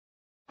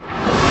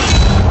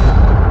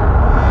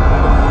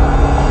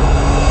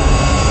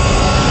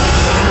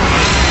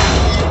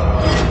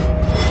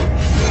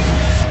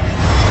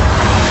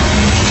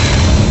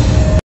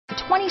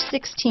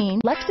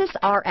2016 Lexus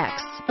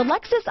RX. The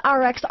Lexus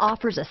RX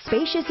offers a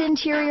spacious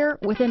interior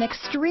with an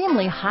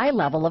extremely high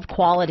level of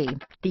quality.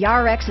 The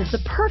RX is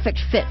the perfect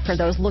fit for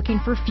those looking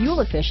for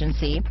fuel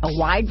efficiency, a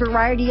wide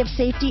variety of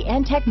safety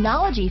and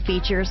technology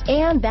features,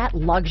 and that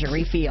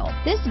luxury feel.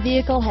 This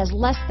vehicle has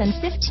less than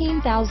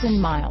 15,000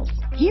 miles.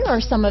 Here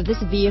are some of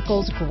this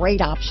vehicle's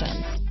great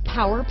options: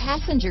 power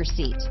passenger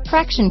seat,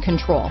 traction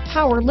control,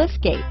 power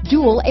liftgate,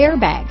 dual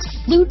airbags,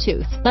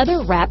 Bluetooth,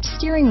 leather-wrapped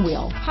steering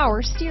wheel,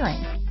 power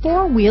steering,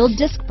 four-wheel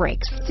disc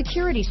brakes,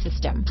 security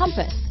system,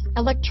 compass,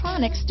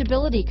 electronic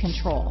stability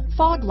control,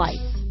 fog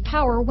lights,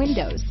 power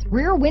windows,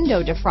 rear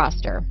window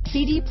defroster,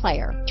 CD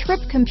player, trip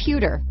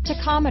computer,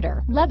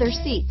 tachometer, leather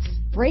seats,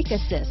 brake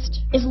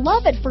assist. Is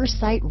love at first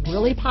sight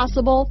really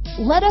possible?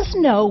 Let us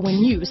know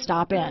when you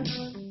stop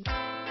in.